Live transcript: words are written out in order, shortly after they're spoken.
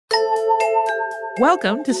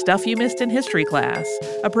Welcome to Stuff You Missed in History Class,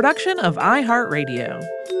 a production of iHeartRadio.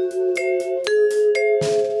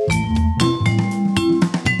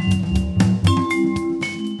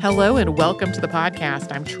 Hello and welcome to the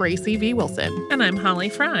podcast. I'm Tracy V. Wilson. And I'm Holly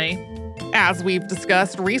Fry. As we've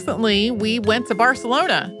discussed recently, we went to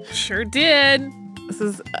Barcelona. Sure did. This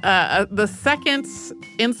is the second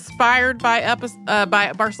inspired by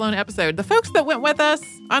Barcelona episode. The folks that went with us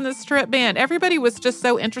on this trip, man, everybody was just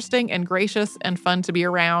so interesting and gracious and fun to be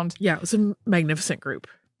around. Yeah, it was a magnificent group.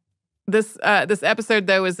 This episode,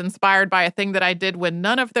 though, is inspired by a thing that I did when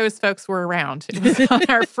none of those folks were around. It was on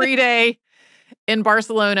our free day in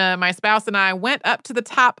Barcelona. My spouse and I went up to the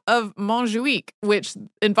top of Montjuïc, which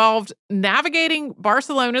involved navigating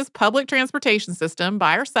Barcelona's public transportation system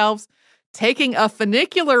by ourselves, taking a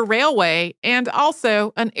funicular railway, and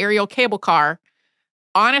also an aerial cable car.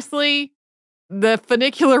 Honestly, the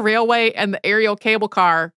funicular railway and the aerial cable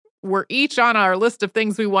car were each on our list of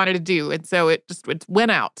things we wanted to do. And so it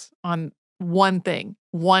went out on one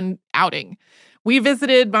outing. We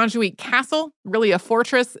visited Montjuïc Castle, really a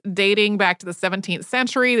fortress dating back to the 17th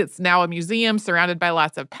century that's now a museum surrounded by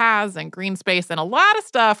lots of paths and green space, and a lot of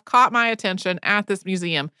stuff caught my attention at this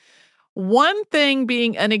museum. One thing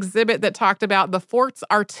being an exhibit that talked about the fort's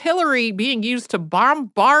artillery being used to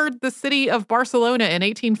bombard the city of Barcelona in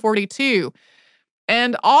 1842.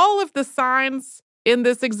 And all of the signs in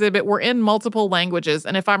this exhibit were in multiple languages.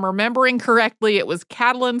 And if I'm remembering correctly, it was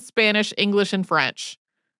Catalan, Spanish, English, and French.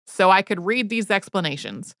 So I could read these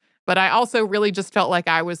explanations. But I also really just felt like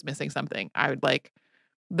I was missing something.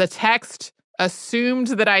 The text assumed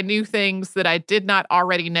that I knew things that I did not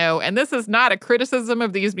already know. And this is not a criticism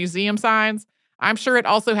of these museum signs. I'm sure it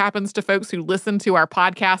also happens to folks who listen to our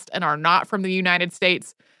podcast and are not from the United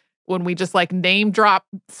States when we just name drop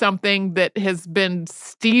something that has been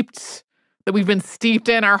that we've been steeped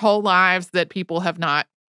in our whole lives that people have not,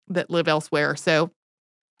 that live elsewhere. So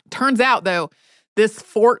turns out, though, this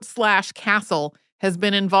fort/castle has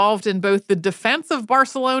been involved in both the defense of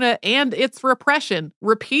Barcelona and its repression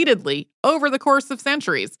repeatedly over the course of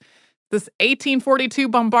centuries. This 1842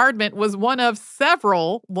 bombardment was one of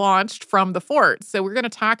several launched from the fort. So we're going to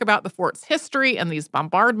talk about the fort's history and these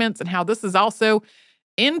bombardments and how this is also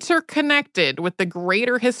interconnected with the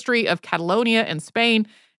greater history of Catalonia and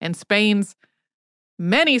Spain's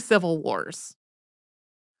many civil wars.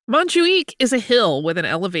 Montjuïc is a hill with an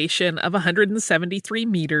elevation of 173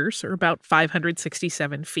 meters, or about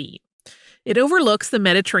 567 feet. It overlooks the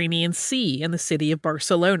Mediterranean Sea and the city of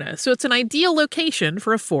Barcelona, so it's an ideal location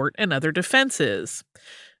for a fort and other defenses.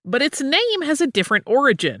 But its name has a different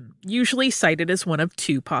origin, usually cited as one of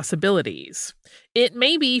two possibilities. It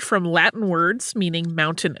may be from Latin words meaning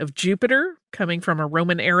mountain of Jupiter, coming from a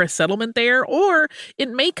Roman-era settlement there, or it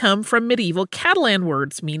may come from medieval Catalan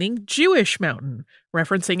words meaning Jewish mountain,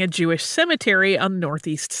 referencing a Jewish cemetery on the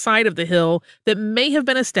northeast side of the hill that may have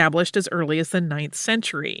been established as early as the 9th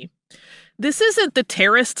century. This isn't the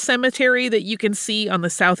terraced cemetery that you can see on the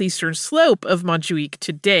southeastern slope of Montjuïc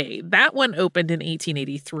today. That one opened in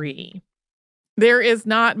 1883. There is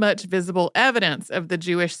not much visible evidence of the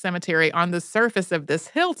Jewish cemetery on the surface of this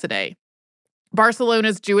hill today.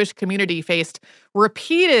 Barcelona's Jewish community faced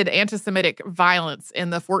repeated anti-Semitic violence in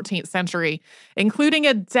the 14th century, including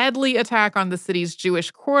a deadly attack on the city's Jewish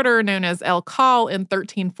quarter known as El Call in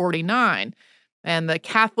 1349. And the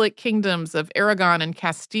Catholic kingdoms of Aragon and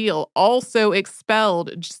Castile also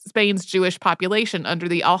expelled Spain's Jewish population under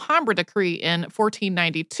the Alhambra decree in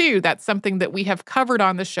 1492. That's something that we have covered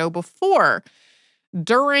on the show before.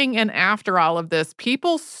 During and after all of this,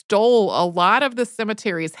 people stole a lot of the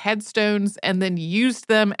cemetery's headstones and then used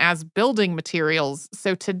them as building materials.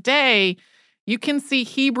 So today, you can see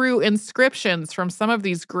Hebrew inscriptions from some of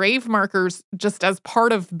these grave markers just as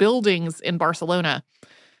part of buildings in Barcelona.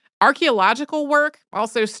 Archaeological work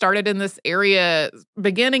also started in this area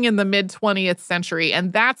beginning in the mid-20th century,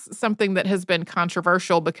 and that's something that has been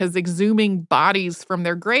controversial because exhuming bodies from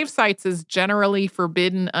their grave sites is generally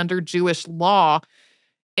forbidden under Jewish law.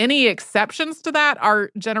 Any exceptions to that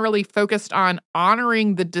are generally focused on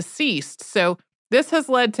honoring the deceased. So this has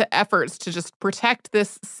led to efforts to just protect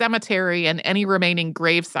this cemetery and any remaining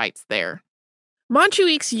grave sites there.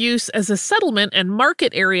 Montjuïc's use as a settlement and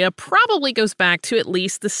market area probably goes back to at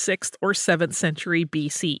least the 6th or 7th century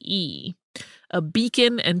BCE. A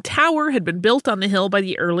beacon and tower had been built on the hill by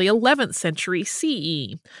the early 11th century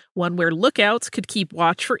CE, one where lookouts could keep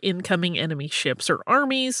watch for incoming enemy ships or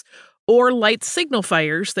armies, or light signal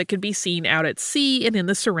fires that could be seen out at sea and in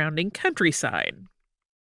the surrounding countryside.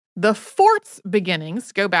 The fort's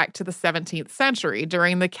beginnings go back to the 17th century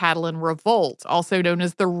during the Catalan Revolt, also known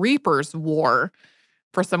as the Reapers' War.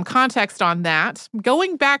 For some context on that,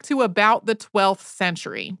 going back to about the 12th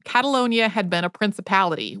century, Catalonia had been a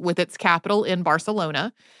principality with its capital in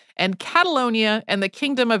Barcelona, and Catalonia and the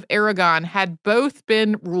Kingdom of Aragon had both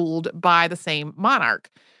been ruled by the same monarch.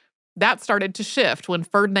 That started to shift when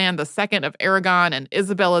Ferdinand II of Aragon and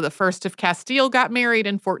Isabella I of Castile got married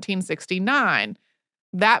in 1469.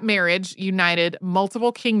 That marriage united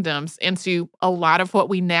multiple kingdoms into a lot of what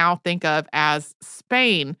we now think of as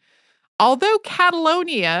Spain. Although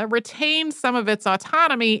Catalonia retained some of its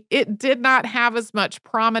autonomy, it did not have as much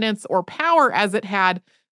prominence or power as it had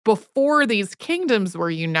before these kingdoms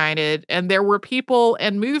were united, and there were people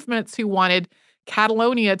and movements who wanted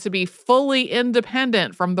Catalonia to be fully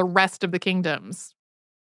independent from the rest of the kingdoms.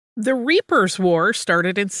 The Reapers' War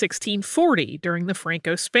started in 1640 during the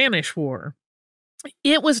Franco-Spanish War.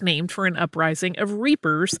 It was named for an uprising of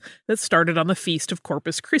reapers that started on the Feast of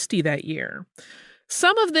Corpus Christi that year.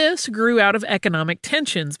 Some of this grew out of economic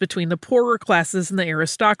tensions between the poorer classes and the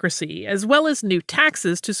aristocracy, as well as new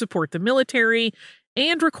taxes to support the military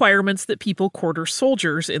and requirements that people quarter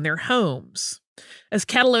soldiers in their homes. As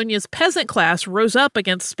Catalonia's peasant class rose up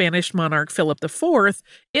against Spanish monarch Philip IV,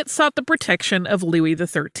 it sought the protection of Louis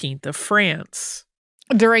XIII of France.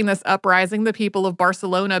 During this uprising, the people of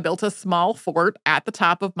Barcelona built a small fort at the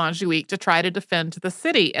top of Montjuïc to try to defend the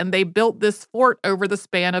city, and they built this fort over the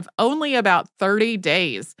span of only about 30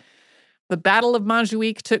 days. The Battle of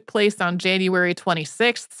Montjuïc took place on January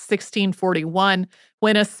 26, 1641,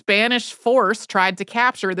 when a Spanish force tried to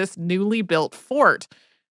capture this newly built fort.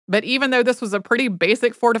 But even though this was a pretty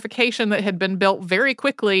basic fortification that had been built very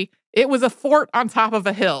quickly, it was a fort on top of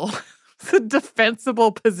a hill. It's a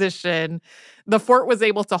defensible position. The fort was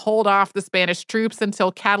able to hold off the Spanish troops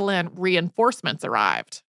until Catalan reinforcements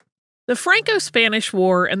arrived. The Franco-Spanish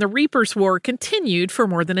War and the Reapers' War continued for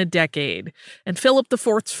more than a decade, and Philip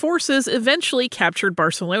IV's forces eventually captured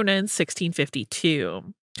Barcelona in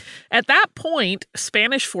 1652. At that point,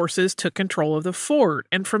 Spanish forces took control of the fort,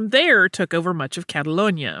 and from there took over much of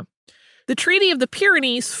Catalonia. The Treaty of the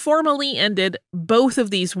Pyrenees formally ended both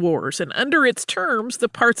of these wars, and under its terms, the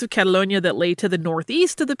parts of Catalonia that lay to the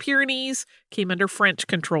northeast of the Pyrenees came under French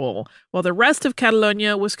control, while the rest of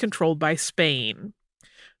Catalonia was controlled by Spain.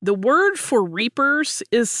 The word for reapers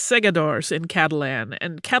is segadors in Catalan,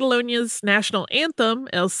 and Catalonia's national anthem,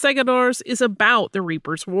 El Segadors, is about the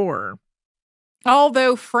Reapers' War.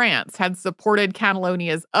 Although France had supported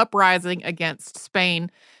Catalonia's uprising against Spain,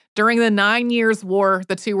 during the 9 Years' War,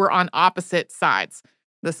 the two were on opposite sides.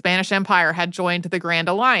 The Spanish Empire had joined the Grand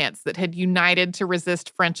Alliance that had united to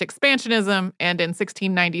resist French expansionism, and in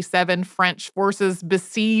 1697, French forces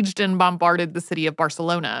besieged and bombarded the city of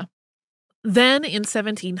Barcelona. Then, in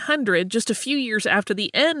 1700, just a few years after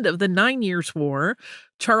the end of the 9 Years' War,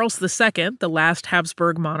 Charles II, the last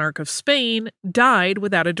Habsburg monarch of Spain, died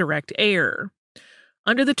without a direct heir.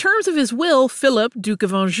 Under the terms of his will, Philip, Duke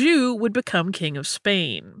of Anjou, would become King of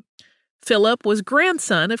Spain. Philip was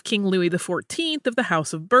grandson of King Louis XIV of the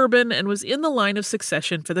House of Bourbon and was in the line of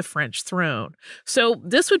succession for the French throne. So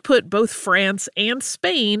this would put both France and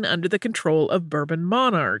Spain under the control of Bourbon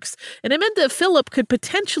monarchs, and it meant that Philip could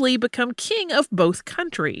potentially become king of both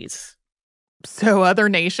countries. So other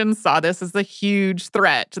nations saw this as a huge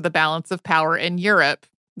threat to the balance of power in Europe.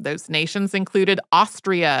 Those nations included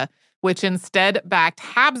Austria, which instead backed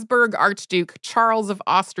Habsburg Archduke Charles of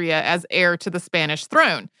Austria as heir to the Spanish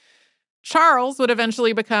throne. Charles would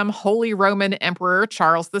eventually become Holy Roman Emperor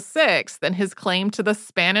Charles VI, and his claim to the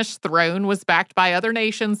Spanish throne was backed by other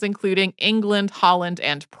nations, including England, Holland,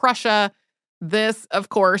 and Prussia. This, of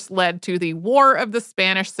course, led to the War of the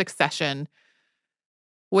Spanish Succession,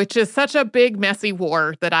 which is such a big, messy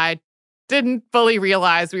war that I didn't fully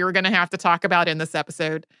realize we were going to have to talk about in this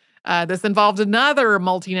episode. This involved another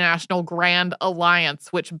multinational grand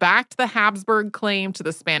alliance, which backed the Habsburg claim to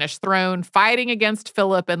the Spanish throne, fighting against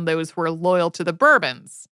Philip and those who were loyal to the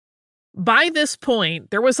Bourbons. By this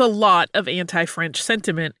point, there was a lot of anti-French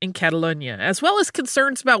sentiment in Catalonia, as well as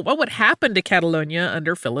concerns about what would happen to Catalonia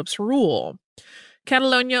under Philip's rule.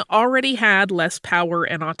 Catalonia already had less power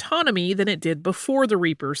and autonomy than it did before the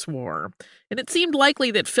Reapers' War, and it seemed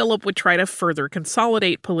likely that Philip would try to further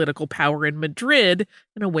consolidate political power in Madrid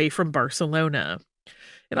and away from Barcelona.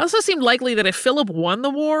 It also seemed likely that if Philip won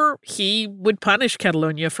the war, he would punish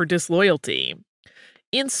Catalonia for disloyalty.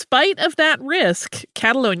 In spite of that risk,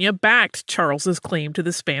 Catalonia backed Charles's claim to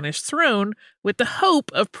the Spanish throne with the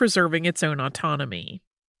hope of preserving its own autonomy.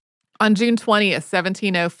 On June 20th,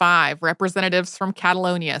 1705, representatives from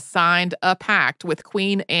Catalonia signed a pact with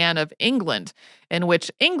Queen Anne of England, in which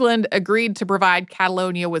England agreed to provide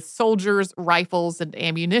Catalonia with soldiers, rifles, and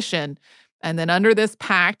ammunition. And then under this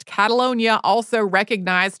pact, Catalonia also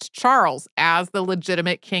recognized Charles as the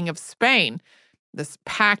legitimate king of Spain. This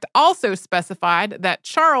pact also specified that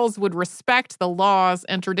Charles would respect the laws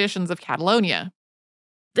and traditions of Catalonia.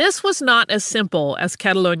 This was not as simple as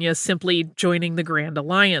Catalonia simply joining the Grand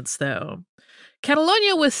Alliance, though.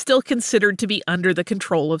 Catalonia was still considered to be under the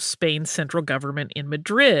control of Spain's central government in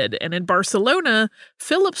Madrid, and in Barcelona,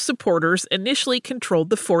 Philip's supporters initially controlled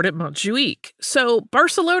the fort at Montjuïc. So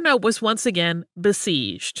Barcelona was once again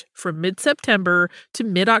besieged from mid-September to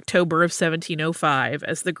mid-October of 1705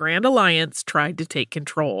 as the Grand Alliance tried to take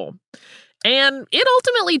control. And it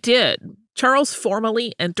ultimately did. Charles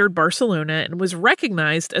formally entered Barcelona and was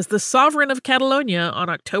recognized as the sovereign of Catalonia on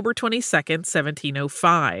October 22nd,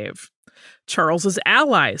 1705. Charles's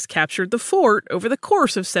allies captured the fort over the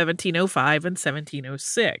course of 1705 and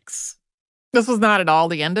 1706. This was not at all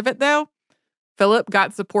the end of it, though. Philip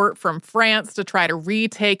got support from France to try to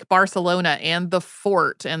retake Barcelona and the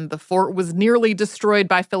fort was nearly destroyed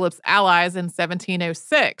by Philip's allies in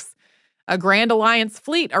 1706. A Grand Alliance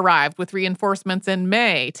fleet arrived with reinforcements in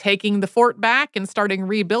May, taking the fort back and starting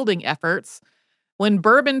rebuilding efforts. When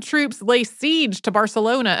Bourbon troops lay siege to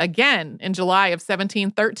Barcelona again in July of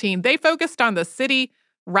 1713, they focused on the city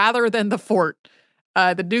rather than the fort.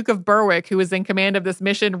 The Duke of Berwick, who was in command of this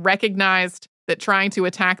mission, recognized that trying to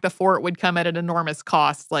attack the fort would come at an enormous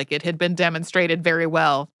cost. Like, it had been demonstrated very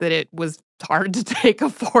well that it was hard to take a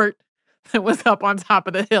fort that was up on top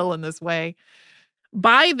of the hill in this way.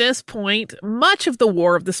 By this point, much of the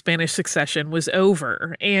War of the Spanish Succession was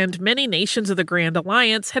over, and many nations of the Grand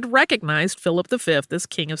Alliance had recognized Philip V as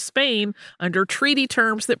King of Spain under treaty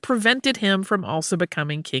terms that prevented him from also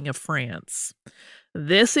becoming King of France.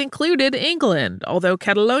 This included England, although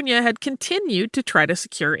Catalonia had continued to try to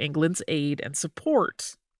secure England's aid and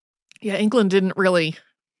support. Yeah, England didn't really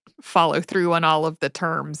follow through on all of the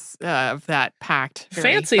terms of that pact.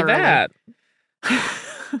 Fancy thoroughly. That.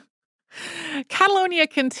 Catalonia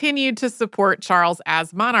continued to support Charles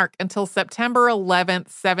as monarch until September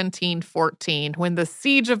 11th, 1714, when the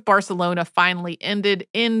siege of Barcelona finally ended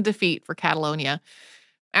in defeat for Catalonia.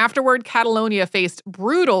 Afterward, Catalonia faced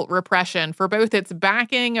brutal repression for both its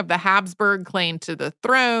backing of the Habsburg claim to the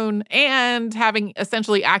throne and having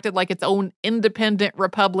essentially acted like its own independent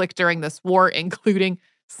republic during this war, including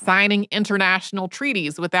signing international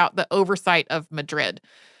treaties without the oversight of Madrid.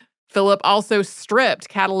 Philip also stripped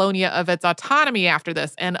Catalonia of its autonomy after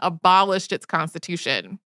this and abolished its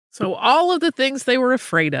constitution. So all of the things they were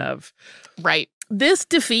afraid of. Right. This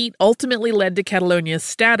defeat ultimately led to Catalonia's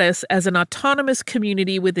status as an autonomous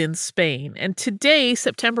community within Spain, and today,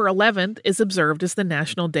 September 11th, is observed as the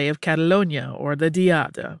National Day of Catalonia, or the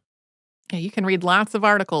Diada. Yeah, you can read lots of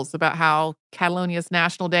articles about how Catalonia's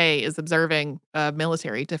National Day is observing a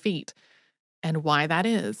military defeat and why that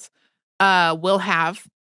is. We'll have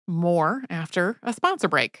more after a sponsor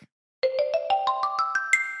break.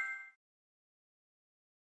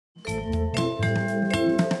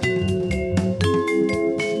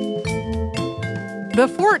 The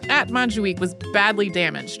fort at Montjuïc was badly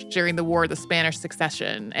damaged during the War of the Spanish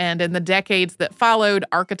Succession, and in the decades that followed,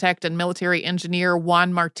 architect and military engineer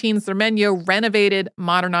Juan Martín Cermeño renovated,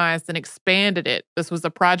 modernized, and expanded it. This was a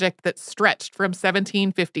project that stretched from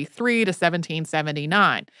 1753 to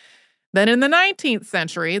 1779. Then in the 19th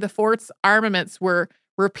century, the fort's armaments were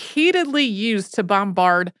repeatedly used to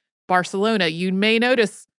bombard Barcelona. You may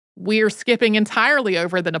notice we're skipping entirely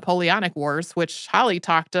over the Napoleonic Wars, which Holly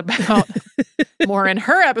talked about more in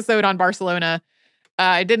her episode on Barcelona.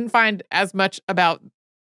 I didn't find as much about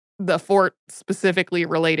the fort specifically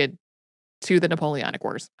related to the Napoleonic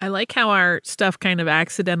Wars. I like how our stuff kind of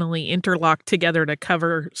accidentally interlocked together to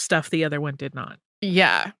cover stuff the other one did not.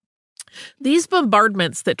 Yeah. These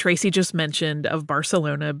bombardments that Tracy just mentioned of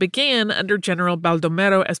Barcelona began under General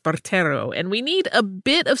Baldomero Espartero, and we need a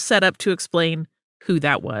bit of setup to explain who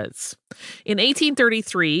that was. In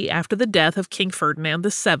 1833, after the death of King Ferdinand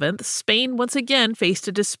VII, Spain once again faced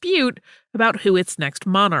a dispute about who its next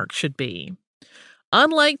monarch should be.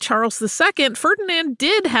 Unlike Charles II, Ferdinand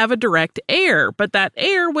did have a direct heir, but that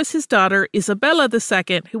heir was his daughter Isabella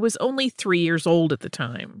II, who was only 3 years old at the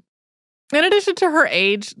time. In addition to her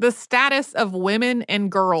age, the status of women and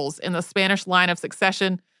girls in the Spanish line of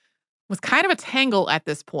succession was kind of a tangle at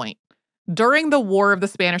this point. During the War of the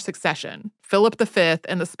Spanish Succession, Philip V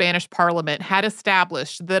and the Spanish Parliament had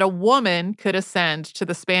established that a woman could ascend to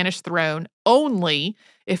the Spanish throne only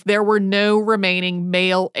if there were no remaining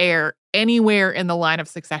male heir anywhere in the line of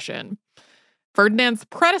succession. Ferdinand's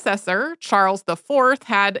predecessor, Charles IV,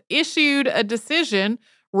 had issued a decision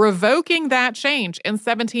revoking that change in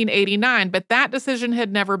 1789, but that decision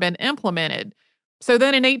had never been implemented. So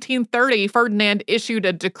then in 1830, Ferdinand issued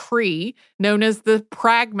a decree known as the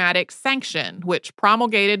Pragmatic Sanction, which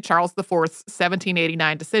promulgated Charles IV's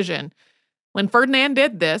 1789 decision. When Ferdinand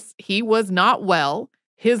did this, he was not well.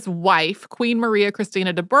 His wife, Queen Maria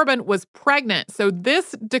Christina de Bourbon, was pregnant. So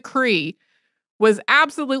this decree was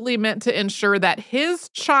absolutely meant to ensure that his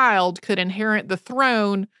child could inherit the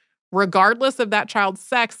throne regardless of that child's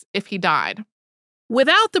sex if he died.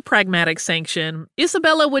 Without the Pragmatic Sanction,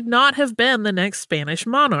 Isabella would not have been the next Spanish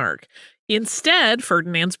monarch. Instead,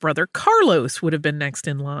 Ferdinand's brother Carlos would have been next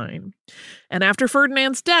in line. And after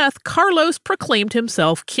Ferdinand's death, Carlos proclaimed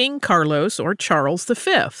himself King Carlos, or Charles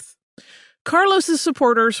V. Carlos's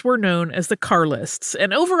supporters were known as the Carlists,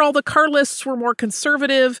 and overall the Carlists were more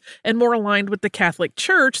conservative and more aligned with the Catholic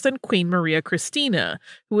Church than Queen Maria Christina,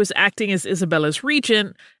 who was acting as Isabella's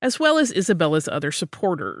regent, as well as Isabella's other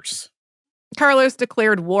supporters. Carlos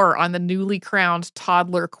declared war on the newly crowned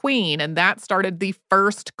toddler queen, and that started the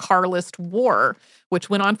First Carlist War, which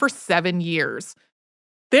went on for 7 years.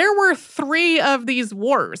 There were 3 of these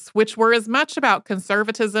wars, which were as much about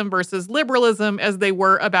conservatism versus liberalism as they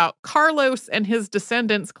were about Carlos and his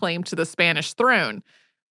descendants' claim to the Spanish throne.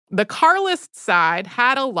 The Carlist side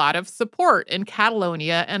had a lot of support in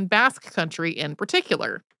Catalonia and Basque Country in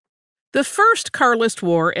particular. The First Carlist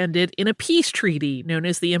War ended in a peace treaty known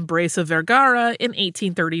as the Embrace of Vergara in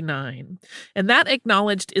 1839, and that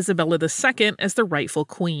acknowledged Isabella II as the rightful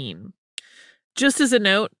queen. Just as a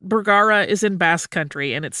note, Vergara is in Basque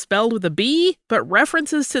Country, and it's spelled with a B, but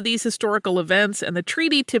references to these historical events and the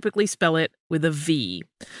treaty typically spell it with a V.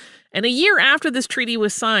 And a year after this treaty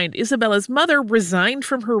was signed, Isabella's mother resigned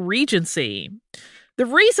from her regency. The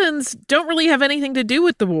reasons don't really have anything to do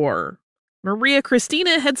with the war. Maria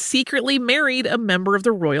Cristina had secretly married a member of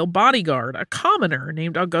the royal bodyguard, a commoner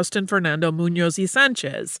named Agustin Fernando Muñoz y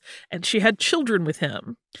Sanchez, and she had children with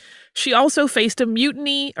him. She also faced a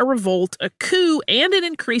mutiny, a revolt, a coup, and an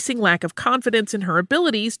increasing lack of confidence in her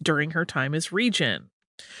abilities during her time as regent.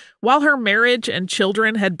 While her marriage and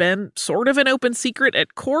children had been sort of an open secret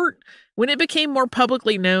at court, when it became more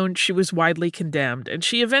publicly known, she was widely condemned, and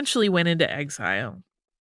she eventually went into exile.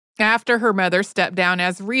 After her mother stepped down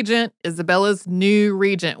as regent, Isabella's new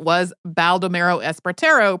regent was Baldomero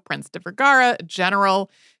Espartero, Prince de Vergara, a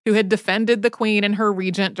general who had defended the queen and her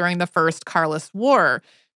regent during the First Carlist War.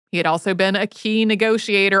 He had also been a key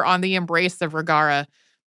negotiator on the Embrace of Vergara.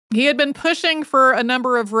 He had been pushing for a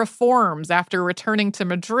number of reforms after returning to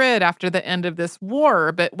Madrid after the end of this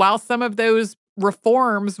war, but while some of those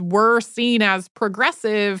reforms were seen as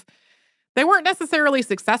progressive, they weren't necessarily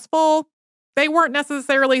successful. They weren't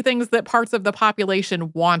necessarily things that parts of the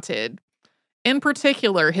population wanted. In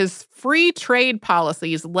particular, his free trade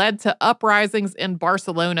policies led to uprisings in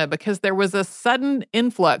Barcelona because there was a sudden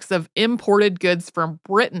influx of imported goods from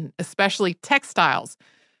Britain, especially textiles.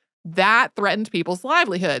 That threatened people's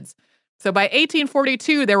livelihoods. So by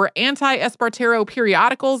 1842, there were anti-Espartero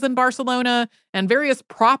periodicals in Barcelona, and various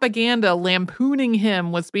propaganda lampooning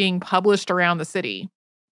him was being published around the city.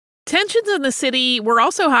 Tensions in the city were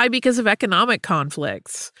also high because of economic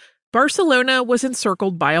conflicts. Barcelona was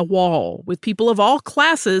encircled by a wall, with people of all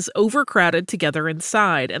classes overcrowded together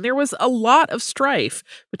inside, and there was a lot of strife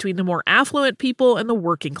between the more affluent people and the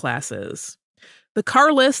working classes. The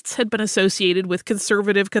Carlists had been associated with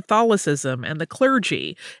conservative Catholicism and the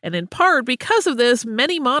clergy, and in part because of this,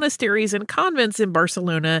 many monasteries and convents in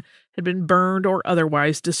Barcelona had been burned or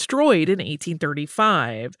otherwise destroyed in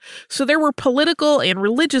 1835. So there were political and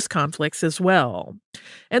religious conflicts as well.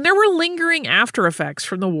 And there were lingering after effects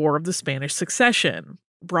from the War of the Spanish Succession.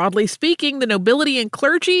 Broadly speaking, the nobility and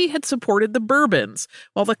clergy had supported the Bourbons,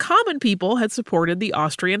 while the common people had supported the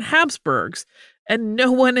Austrian Habsburgs, and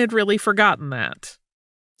no one had really forgotten that.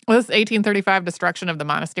 Well, this 1835 destruction of the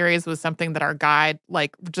monasteries was something that our guide,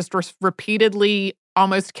 just repeatedly,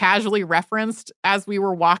 almost casually referenced as we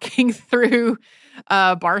were walking through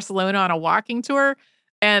Barcelona on a walking tour.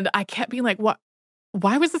 And I kept being like, what?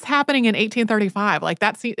 Why was this happening in 1835?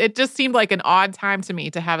 It just seemed like an odd time to me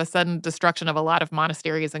to have a sudden destruction of a lot of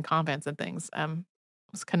monasteries and convents and things. It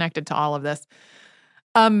was connected to all of this.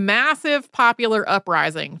 A massive popular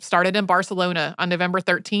uprising started in Barcelona on November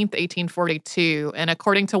 13th, 1842. And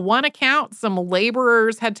according to one account, some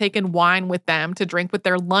laborers had taken wine with them to drink with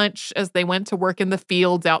their lunch as they went to work in the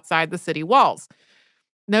fields outside the city walls.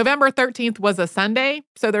 November 13th was a Sunday,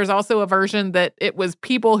 so there's also a version that it was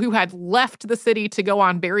people who had left the city to go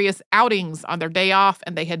on various outings on their day off,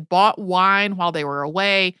 and they had bought wine while they were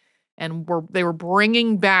away, and they were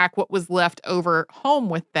bringing back what was left over home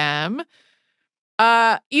with them.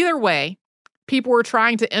 Either way, people were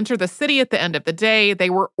trying to enter the city at the end of the day, they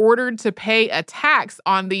were ordered to pay a tax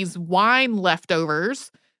on these wine leftovers,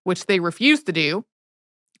 which they refused to do.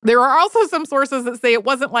 There are also some sources that say it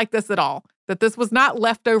wasn't like this at all, that this was not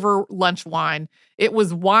leftover lunch wine. It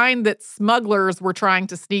was wine that smugglers were trying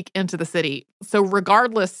to sneak into the city. So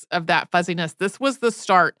regardless of that fuzziness, this was the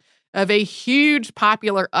start of a huge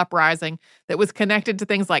popular uprising that was connected to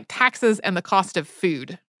things like taxes and the cost of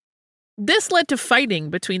food. This led to fighting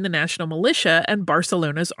between the national militia and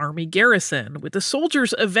Barcelona's army garrison, with the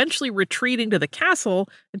soldiers eventually retreating to the castle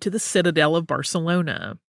and to the citadel of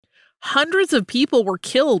Barcelona. Hundreds of people were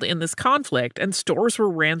killed in this conflict, and stores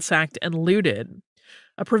were ransacked and looted.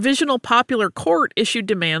 A provisional popular court issued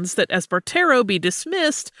demands that Espartero be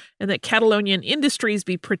dismissed and that Catalonian industries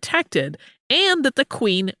be protected, and that the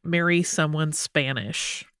queen marry someone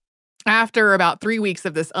Spanish. After about 3 weeks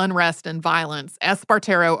of this unrest and violence,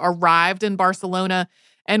 Espartero arrived in Barcelona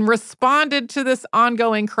and responded to this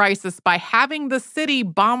ongoing crisis by having the city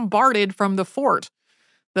bombarded from the fort.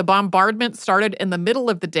 The bombardment started in the middle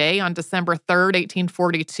of the day on December 3rd,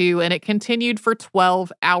 1842, and it continued for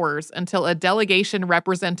 12 hours until a delegation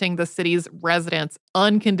representing the city's residents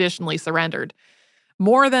unconditionally surrendered.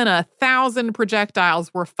 More than 1,000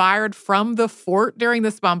 projectiles were fired from the fort during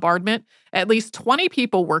this bombardment. At least 20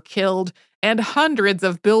 people were killed, and hundreds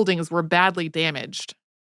of buildings were badly damaged.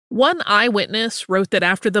 One eyewitness wrote that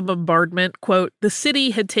after the bombardment, quote, the city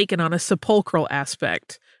had taken on a sepulchral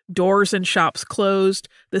aspect. Doors and shops closed,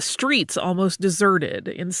 the streets almost deserted,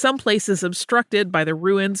 in some places obstructed by the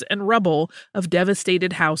ruins and rubble of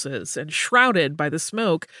devastated houses and shrouded by the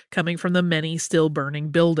smoke coming from the many still burning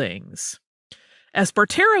buildings.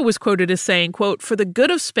 Espartero was quoted as saying, quote, for the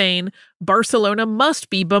good of Spain, Barcelona must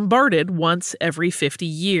be bombarded once every 50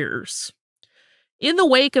 years. In the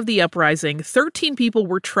wake of the uprising, 13 people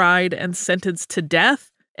were tried and sentenced to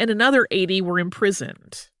death, and another 80 were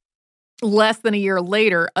imprisoned. Less than a year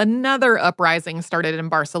later, another uprising started in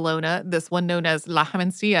Barcelona, this one known as La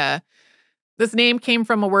Jamencia. This name came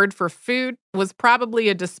from a word for food, was probably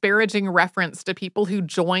a disparaging reference to people who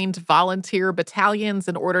joined volunteer battalions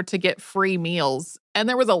in order to get free meals. And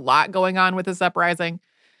there was a lot going on with this uprising.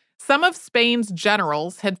 Some of Spain's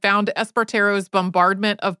generals had found Espartero's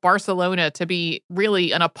bombardment of Barcelona to be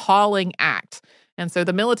really an appalling act. And so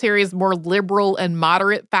the military's more liberal and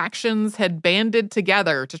moderate factions had banded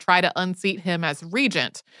together to try to unseat him as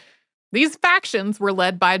regent. These factions were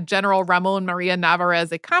led by General Ramon Maria Navarrete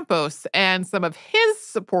de Campos, and some of his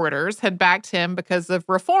supporters had backed him because of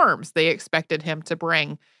reforms they expected him to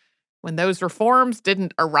bring. When those reforms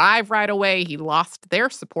didn't arrive right away, he lost their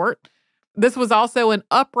support. This was also an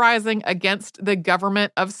uprising against the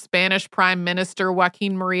government of Spanish Prime Minister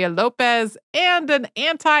Joaquín María López and an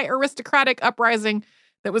anti-aristocratic uprising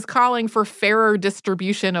that was calling for fairer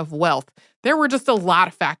distribution of wealth. There were just a lot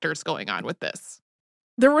of factors going on with this.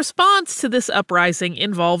 The response to this uprising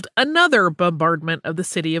involved another bombardment of the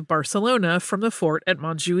city of Barcelona from the fort at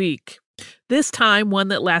Montjuïc, this time one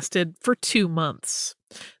that lasted for 2 months.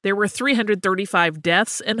 There were 335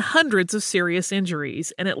 deaths and hundreds of serious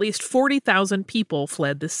injuries, and at least 40,000 people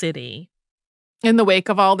fled the city. In the wake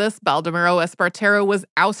of all this, Baldomero Espartero was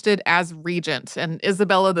ousted as regent, and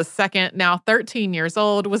Isabella II, now 13 years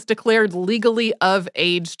old, was declared legally of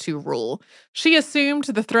age to rule. She assumed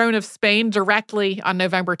the throne of Spain directly on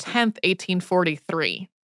November 10th, 1843.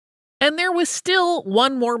 And there was still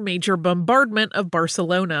one more major bombardment of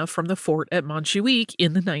Barcelona from the fort at Montjuïc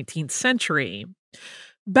in the 19th century.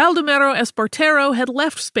 Baldomero Espartero had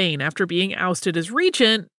left Spain after being ousted as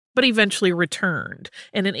regent, but eventually returned.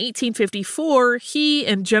 And in 1854, he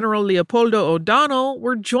and General Leopoldo O'Donnell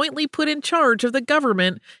were jointly put in charge of the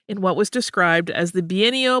government in what was described as the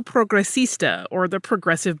Bienio Progresista, or the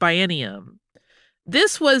Progressive Biennium.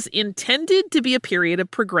 This was intended to be a period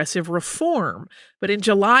of progressive reform, but in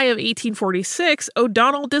July of 1846,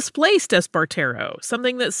 O'Donnell displaced Espartero,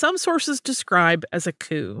 something that some sources describe as a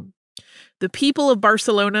coup. The people of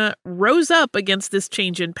Barcelona rose up against this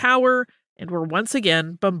change in power and were once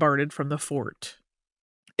again bombarded from the fort.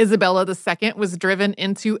 Isabella II was driven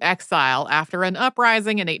into exile after an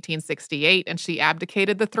uprising in 1868, and she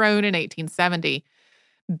abdicated the throne in 1870.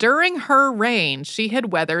 During her reign, she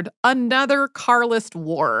had weathered another Carlist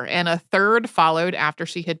war, and a third followed after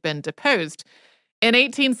she had been deposed. In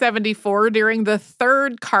 1874, during the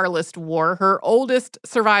Third Carlist War, her oldest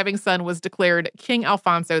surviving son was declared King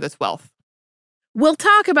Alfonso XII. We'll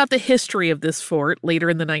talk about the history of this fort later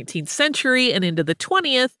in the 19th century and into the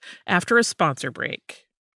 20th after a sponsor break.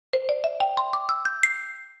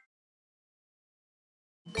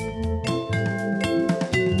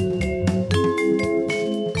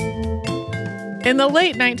 In the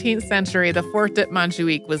late 19th century, the fort at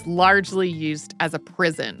Montjuïc was largely used as a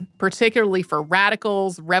prison, particularly for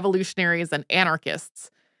radicals, revolutionaries, and anarchists.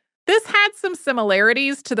 This had some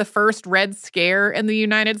similarities to the first Red Scare in the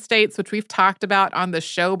United States, which we've talked about on the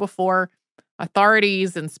show before.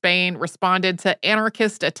 Authorities in Spain responded to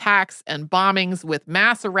anarchist attacks and bombings with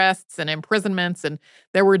mass arrests and imprisonments, and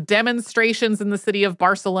there were demonstrations in the city of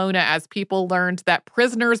Barcelona as people learned that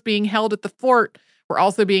prisoners being held at the fort were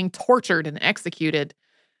also being tortured and executed.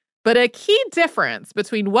 But a key difference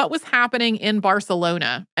between what was happening in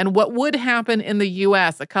Barcelona and what would happen in the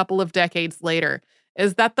U.S. a couple of decades later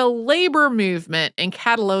is that the labor movement in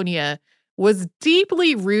Catalonia was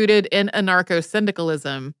deeply rooted in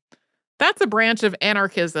anarcho-syndicalism. That's a branch of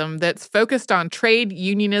anarchism that's focused on trade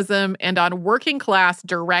unionism and on working-class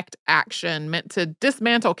direct action, meant to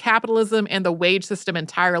dismantle capitalism and the wage system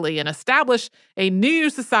entirely and establish a new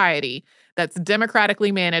society that's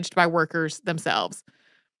democratically managed by workers themselves.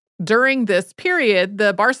 During this period,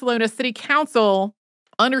 the Barcelona City Council,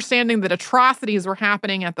 understanding that atrocities were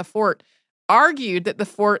happening at the fort, argued that the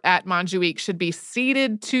fort at Montjuïc should be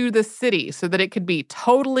ceded to the city so that it could be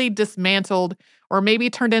totally dismantled or maybe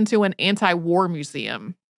turned into an anti-war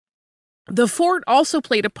museum. The fort also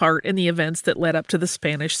played a part in the events that led up to the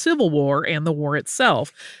Spanish Civil War and the war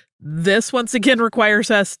itself. This once again requires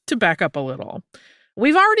us to back up a little.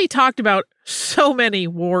 We've already talked about so many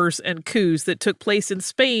wars and coups that took place in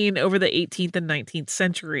Spain over the 18th and 19th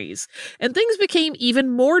centuries, and things became even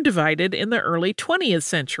more divided in the early 20th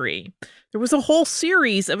century. There was a whole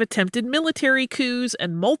series of attempted military coups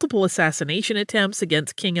and multiple assassination attempts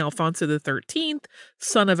against King Alfonso XIII,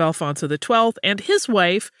 son of Alfonso XII, and his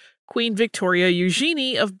wife, Queen Victoria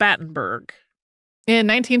Eugenie of Battenberg. In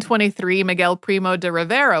 1923, Miguel Primo de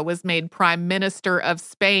Rivera was made Prime Minister of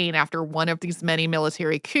Spain after one of these many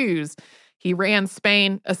military coups. He ran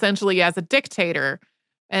Spain essentially as a dictator.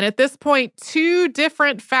 And at this point, two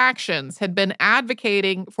different factions had been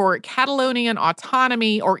advocating for Catalonian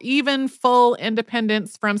autonomy or even full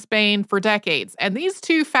independence from Spain for decades. And these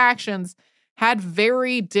two factions had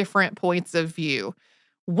very different points of view.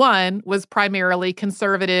 One was primarily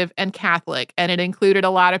conservative and Catholic, and it included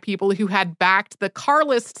a lot of people who had backed the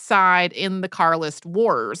Carlist side in the Carlist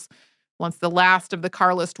Wars. Once the last of the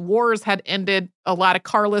Carlist Wars had ended, a lot of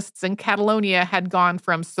Carlists in Catalonia had gone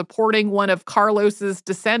from supporting one of Carlos's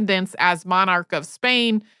descendants as monarch of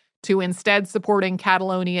Spain to instead supporting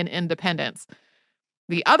Catalonian independence.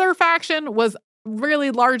 The other faction was really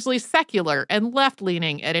largely secular and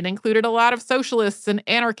left-leaning, and it included a lot of socialists and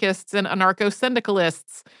anarchists and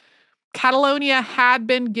anarcho-syndicalists. Catalonia had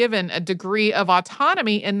been given a degree of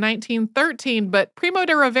autonomy in 1913, but Primo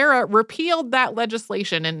de Rivera repealed that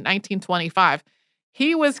legislation in 1925.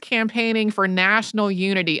 He was campaigning for national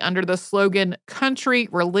unity under the slogan, country,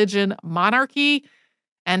 religion, monarchy,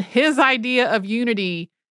 and his idea of unity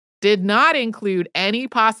did not include any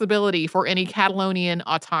possibility for any Catalonian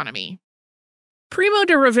autonomy. Primo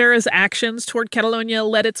de Rivera's actions toward Catalonia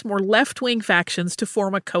led its more left-wing factions to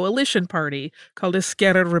form a coalition party called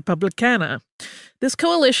Esquerra Republicana. This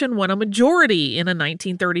coalition won a majority in a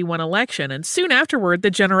 1931 election, and soon afterward,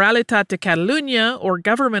 the Generalitat de Catalunya, or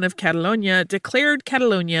Government of Catalonia, declared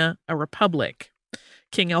Catalonia a republic.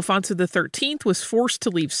 King Alfonso XIII was forced to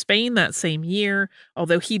leave Spain that same year,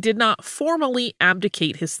 although he did not formally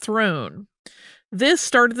abdicate his throne. This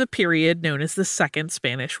started the period known as the Second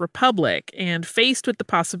Spanish Republic, and faced with the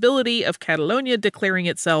possibility of Catalonia declaring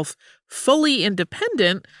itself fully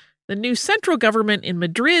independent, the new central government in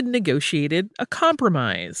Madrid negotiated a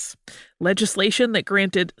compromise. Legislation that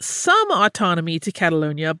granted some autonomy to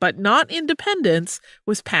Catalonia but not independence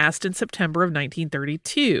was passed in September of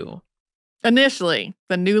 1932. Initially,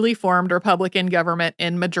 the newly formed Republican government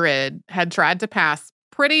in Madrid had tried to pass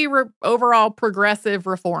pretty overall progressive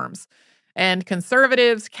reforms. And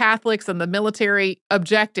conservatives, Catholics, and the military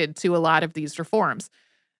objected to a lot of these reforms.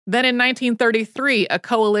 Then in 1933, a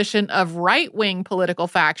coalition of right-wing political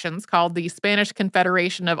factions called the Spanish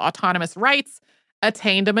Confederation of Autonomous Rights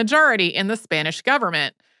attained a majority in the Spanish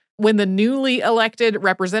government. When the newly elected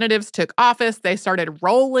representatives took office, they started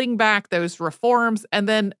rolling back those reforms. And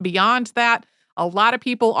then beyond that, a lot of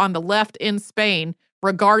people on the left in Spain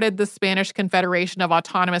regarded the Spanish Confederation of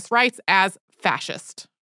Autonomous Rights as fascist.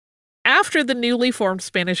 After the newly formed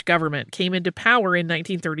Spanish government came into power in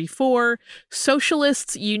 1934,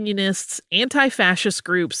 socialists, unionists, anti-fascist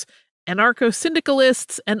groups,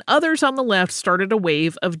 anarcho-syndicalists, and others on the left started a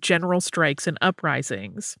wave of general strikes and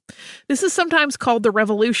uprisings. This is sometimes called the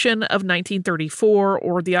Revolution of 1934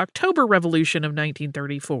 or the October Revolution of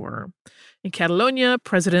 1934. In Catalonia,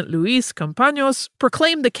 President Luis Companys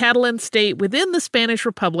proclaimed the Catalan state within the Spanish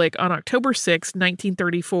Republic on October 6,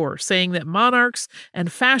 1934, saying that monarchs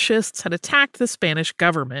and fascists had attacked the Spanish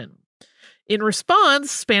government. In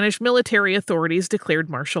response, Spanish military authorities declared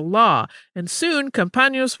martial law, and soon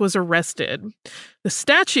Companys was arrested. The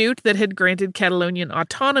statute that had granted Catalonian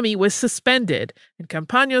autonomy was suspended, and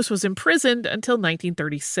Companys was imprisoned until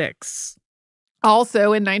 1936. Also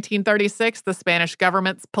in 1936, the Spanish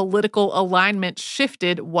government's political alignment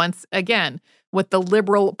shifted once again, with the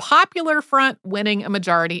Liberal Popular Front winning a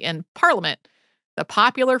majority in parliament. The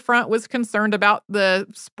Popular Front was concerned about the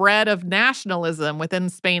spread of nationalism within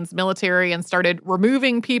Spain's military and started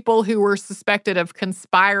removing people who were suspected of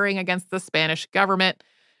conspiring against the Spanish government.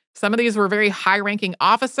 Some of these were very high-ranking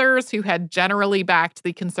officers who had generally backed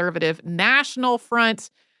the conservative National Front.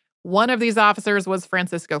 One of these officers was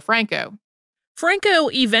Francisco Franco. Franco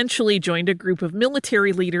eventually joined a group of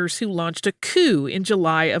military leaders who launched a coup in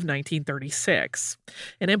July of 1936.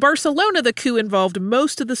 And in Barcelona, the coup involved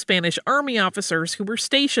most of the Spanish army officers who were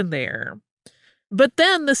stationed there. But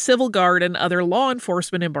then the Civil Guard and other law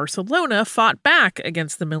enforcement in Barcelona fought back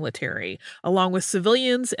against the military, along with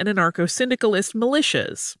civilians and anarcho-syndicalist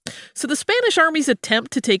militias. So the Spanish army's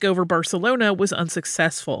attempt to take over Barcelona was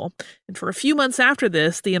unsuccessful. And for a few months after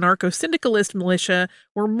this, the anarcho-syndicalist militia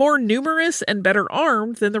were more numerous and better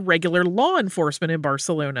armed than the regular law enforcement in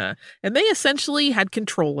Barcelona, and they essentially had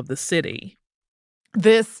control of the city.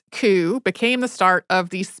 This coup became the start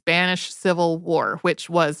of the Spanish Civil War, which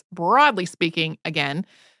was, broadly speaking, again,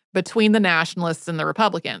 between the nationalists and the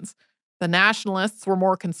Republicans. The nationalists were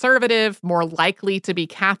more conservative, more likely to be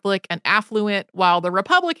Catholic and affluent, while the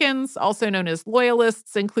Republicans, also known as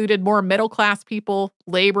loyalists, included more middle-class people,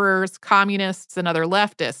 laborers, communists, and other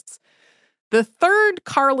leftists. The Third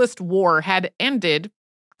Carlist War had ended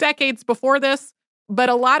decades before this, but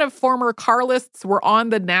a lot of former Carlists were on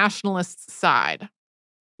the nationalists' side.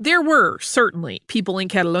 There were, certainly, people in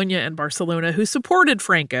Catalonia and Barcelona who supported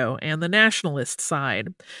Franco and the nationalist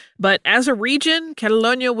side. But as a region,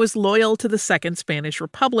 Catalonia was loyal to the Second Spanish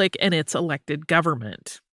Republic and its elected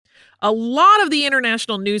government. A lot of the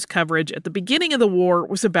international news coverage at the beginning of the war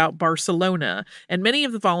was about Barcelona, and many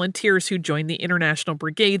of the volunteers who joined the international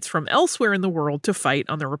brigades from elsewhere in the world to fight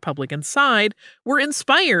on the Republican side were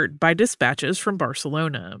inspired by dispatches from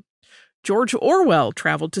Barcelona. George Orwell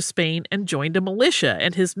traveled to Spain and joined a militia,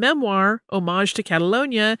 and his memoir, Homage to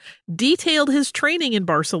Catalonia, detailed his training in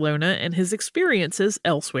Barcelona and his experiences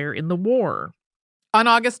elsewhere in the war. On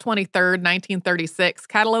August 23, 1936,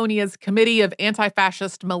 Catalonia's Committee of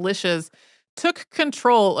Anti-Fascist Militias took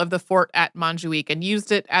control of the fort at Montjuïc and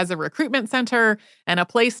used it as a recruitment center and a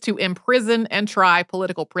place to imprison and try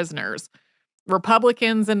political prisoners.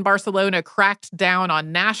 Republicans in Barcelona cracked down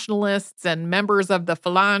on nationalists and members of the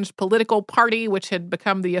Falange political party, which had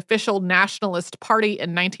become the official nationalist party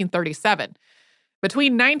in 1937.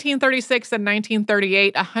 Between 1936 and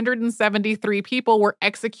 1938, 173 people were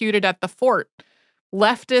executed at the fort.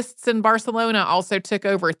 Leftists in Barcelona also took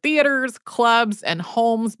over theaters, clubs, and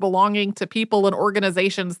homes belonging to people and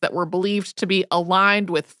organizations that were believed to be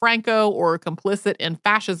aligned with Franco or complicit in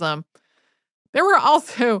fascism. There were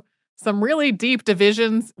also some really deep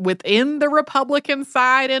divisions within the Republican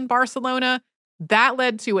side in Barcelona. That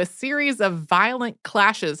led to a series of violent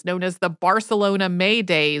clashes known as the Barcelona May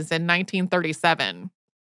Days in 1937.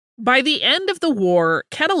 By the end of the war,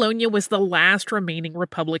 Catalonia was the last remaining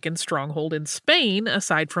Republican stronghold in Spain,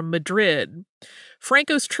 aside from Madrid.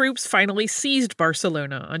 Franco's troops finally seized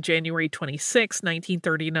Barcelona on January 26,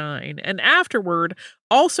 1939, and afterward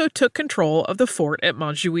also took control of the fort at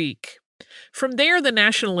Montjuïc. From there, the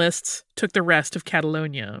nationalists took the rest of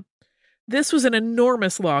Catalonia. This was an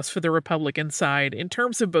enormous loss for the Republican side in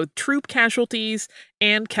terms of both troop casualties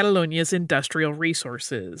and Catalonia's industrial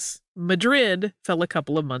resources. Madrid fell a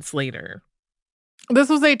couple of months later. This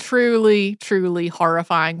was a truly, truly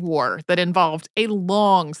horrifying war that involved a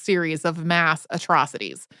long series of mass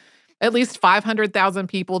atrocities. At least 500,000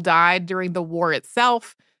 people died during the war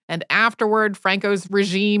itself, and afterward, Franco's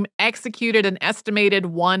regime executed an estimated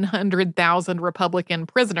 100,000 Republican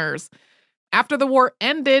prisoners. After the war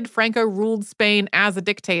ended, Franco ruled Spain as a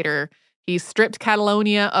dictator. He stripped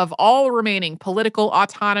Catalonia of all remaining political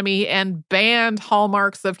autonomy and banned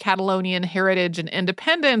hallmarks of Catalonian heritage and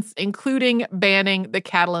independence, including banning the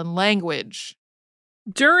Catalan language.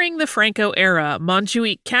 During the Franco era,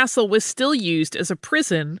 Montjuïc Castle was still used as a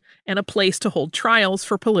prison and a place to hold trials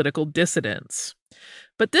for political dissidents.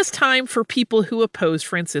 But this time for people who opposed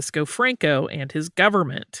Francisco Franco and his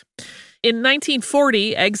government. In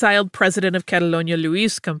 1940, exiled president of Catalonia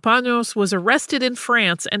Luis Campanos was arrested in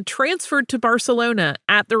France and transferred to Barcelona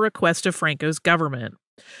at the request of Franco's government.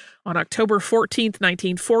 On October 14,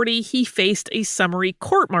 1940, he faced a summary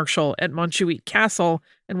court-martial at Montjuïc Castle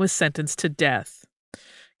and was sentenced to death.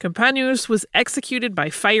 Campanos was executed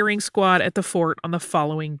by firing squad at the fort on the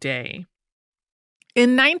following day.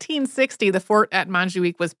 In 1960, the fort at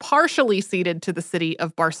Montjuïc was partially ceded to the city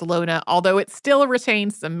of Barcelona, although it still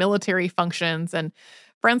retained some military functions, and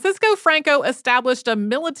Francisco Franco established a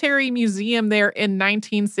military museum there in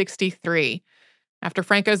 1963. After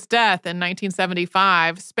Franco's death in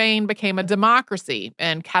 1975, Spain became a democracy,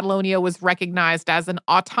 and Catalonia was recognized as an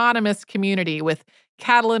autonomous community with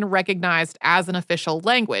Catalan recognized as an official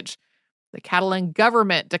language. The Catalan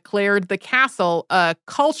government declared the castle a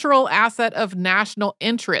cultural asset of national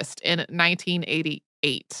interest in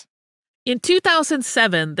 1988. In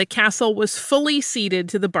 2007, the castle was fully ceded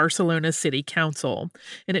to the Barcelona City Council,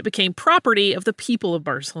 and it became property of the people of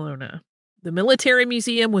Barcelona. The military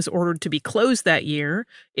museum was ordered to be closed that year.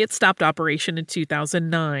 It stopped operation in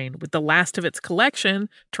 2009, with the last of its collection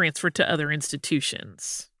transferred to other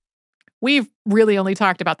institutions. We've really only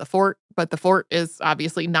talked about the fort, but the fort is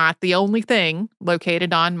obviously not the only thing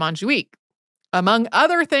located on Montjuïc. Among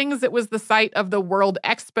other things, it was the site of the World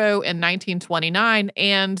Expo in 1929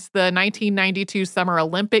 and the 1992 Summer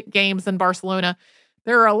Olympic Games in Barcelona.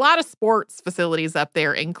 There are a lot of sports facilities up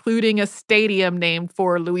there, including a stadium named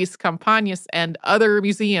for Luis Campanos and other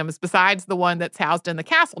museums besides the one that's housed in the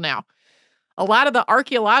castle now. A lot of the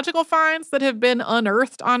archaeological finds that have been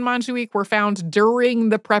unearthed on Montjuïc were found during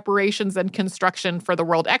the preparations and construction for the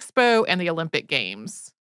World Expo and the Olympic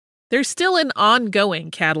Games. There's still an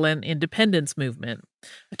ongoing Catalan independence movement.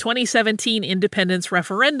 A 2017 independence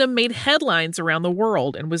referendum made headlines around the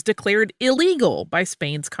world and was declared illegal by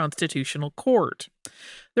Spain's constitutional court.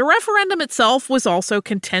 The referendum itself was also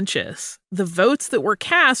contentious. The votes that were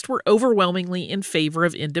cast were overwhelmingly in favor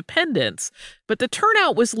of independence, but the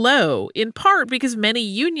turnout was low, in part because many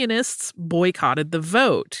unionists boycotted the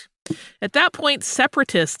vote. At that point,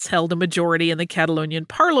 separatists held a majority in the Catalonian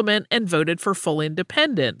parliament and voted for full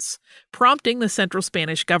independence, prompting the central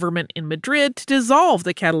Spanish government in Madrid to dissolve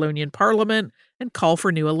the Catalonian parliament and call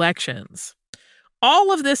for new elections.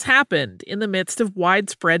 All of this happened in the midst of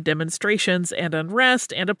widespread demonstrations and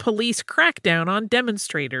unrest and a police crackdown on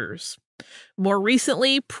demonstrators. More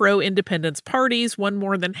recently, pro-independence parties won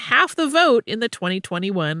more than half the vote in the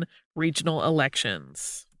 2021 regional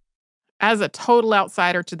elections. As a total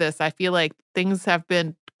outsider to this, I feel like things have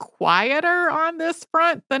been quieter on this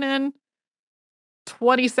front than in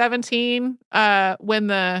 2017 when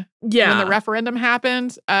the referendum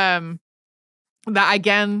happened.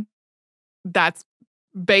 That's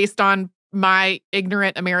based on my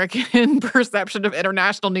ignorant American perception of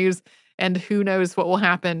international news, and who knows what will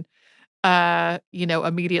happen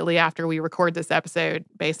immediately after we record this episode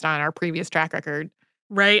based on our previous track record.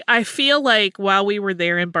 Right. I feel like while we were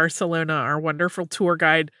there in Barcelona, our wonderful tour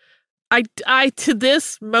guide, I to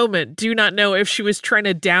this moment do not know if she was trying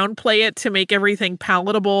to downplay it to make everything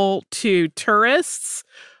palatable to tourists,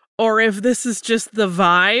 or if this is just the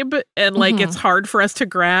vibe and it's hard for us to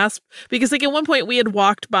grasp. Because at one point we had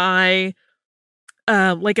walked by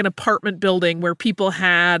an apartment building where people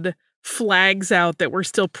had flags out that were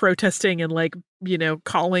still protesting and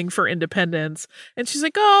calling for independence. And she's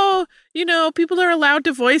like, people are allowed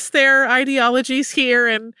to voice their ideologies here,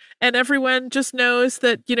 and everyone just knows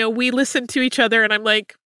that, we listen to each other. And I'm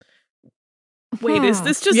like, wait, is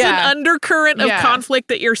this just an undercurrent of conflict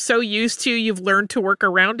that you're so used to you've learned to work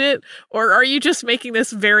around it? Or are you just making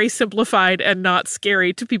this very simplified and not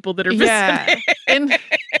scary to people that are visiting?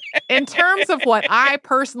 In terms of what I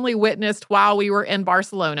personally witnessed while we were in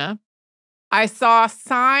Barcelona, I saw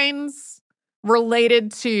signs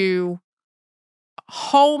related to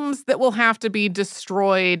homes that will have to be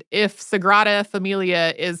destroyed if Sagrada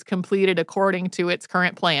Familia is completed according to its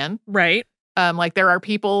current plan. Right. There are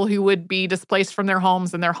people who would be displaced from their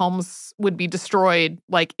homes and their homes would be destroyed,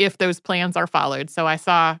 if those plans are followed. So I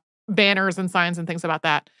saw banners and signs and things about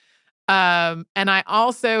that. And I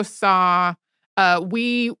also saw,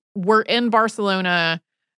 we were in Barcelona.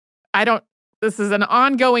 This is an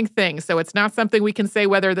ongoing thing, so it's not something we can say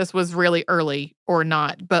whether this was really early or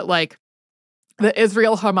not. But the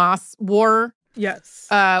Israel-Hamas war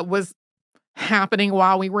was happening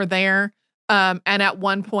while we were there. And at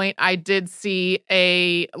one point I did see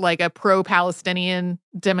a pro-Palestinian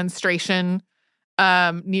demonstration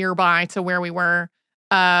nearby to where we were.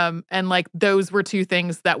 And those were two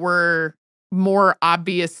things that were more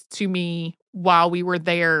obvious to me while we were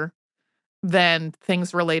there than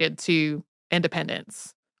things related to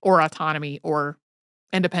independence. or autonomy or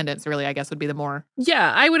independence, really, I guess would be the more.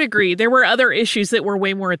 Yeah, I would agree. There were other issues that were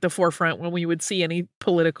way more at the forefront when we would see any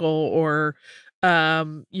political or,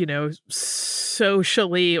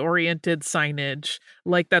 socially oriented signage,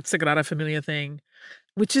 like that Sagrada Familia thing,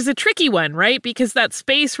 which is a tricky one, right? Because that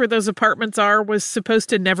space where those apartments are was supposed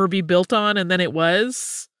to never be built on, and then it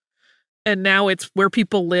was. And now it's where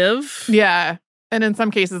people live. Yeah. And in some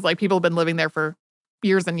cases, like, people have been living there for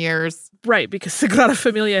years and years. Right, because Sagrada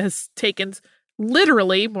Familia has taken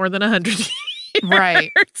literally more than 100 years.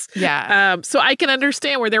 Right. Yeah. So I can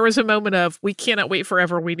understand where there was a moment of, we cannot wait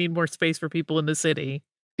forever. We need more space for people in the city.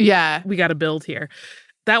 Yeah. We got to build here.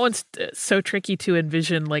 That one's so tricky to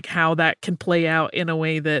envision, like how that can play out in a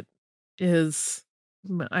way that is,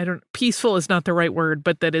 peaceful is not the right word,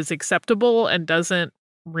 but that is acceptable and doesn't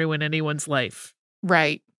ruin anyone's life.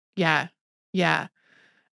 Right. Yeah. Yeah.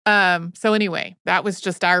 So anyway, that was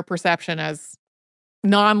just our perception as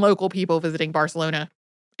non-local people visiting Barcelona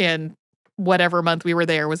in whatever month we were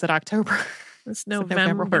there. Was it October? It's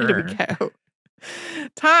November. When did we go?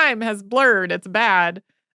 Time has blurred. It's bad.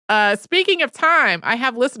 Speaking of time, I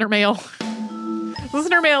have listener mail.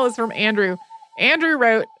 Listener mail is from Andrew. Andrew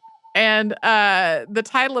wrote, and the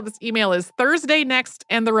title of his email is Thursday Next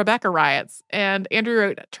and the Rebecca Riots. And Andrew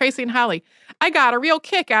wrote, Tracy and Holly, I got a real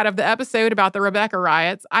kick out of the episode about the Rebecca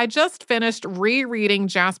Riots. I just finished rereading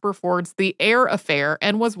Jasper Ford's The Eyre Affair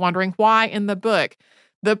and was wondering why in the book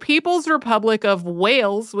the People's Republic of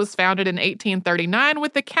Wales was founded in 1839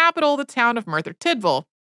 with the capital, the town of Merthyr Tydfil.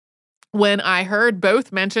 When I heard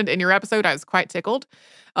both mentioned in your episode, I was quite tickled.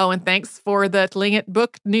 Oh, and thanks for the Tlingit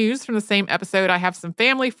book news from the same episode. I have some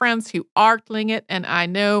family friends who are Tlingit, and I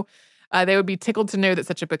know they would be tickled to know that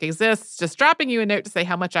such a book exists. Just dropping you a note to say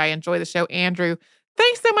how much I enjoy the show, Andrew.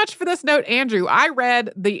 Thanks so much for this note, Andrew. I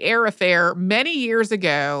read The Eyre Affair many years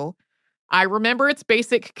ago. I remember its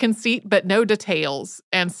basic conceit, but no details.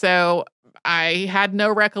 And so I had no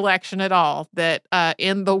recollection at all that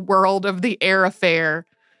in the world of The Eyre Affair,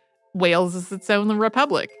 Wales is its own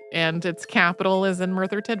republic, and its capital is in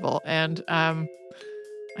Merthyr Tydfil. And I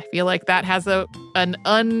feel like that has an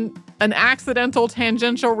accidental,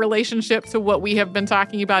 tangential relationship to what we have been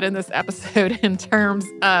talking about in this episode in terms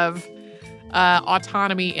of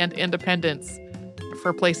autonomy and independence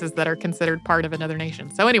for places that are considered part of another nation.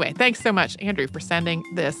 So anyway, thanks so much, Andrew, for sending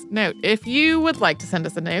this note. If you would like to send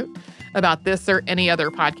us a note about this or any other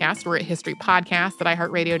podcast, we're at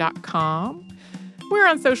historypodcast@iHeartRadio.com. We're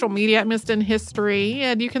on social media at Missed in History,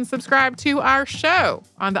 and you can subscribe to our show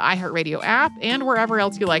on the iHeartRadio app and wherever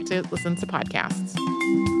else you like to listen to podcasts.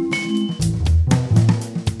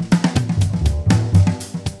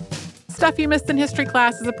 Stuff You Missed in History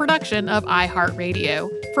Class is a production of iHeartRadio.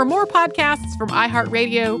 For more podcasts from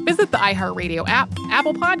iHeartRadio, visit the iHeartRadio app,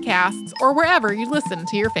 Apple Podcasts, or wherever you listen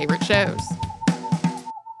to your favorite shows.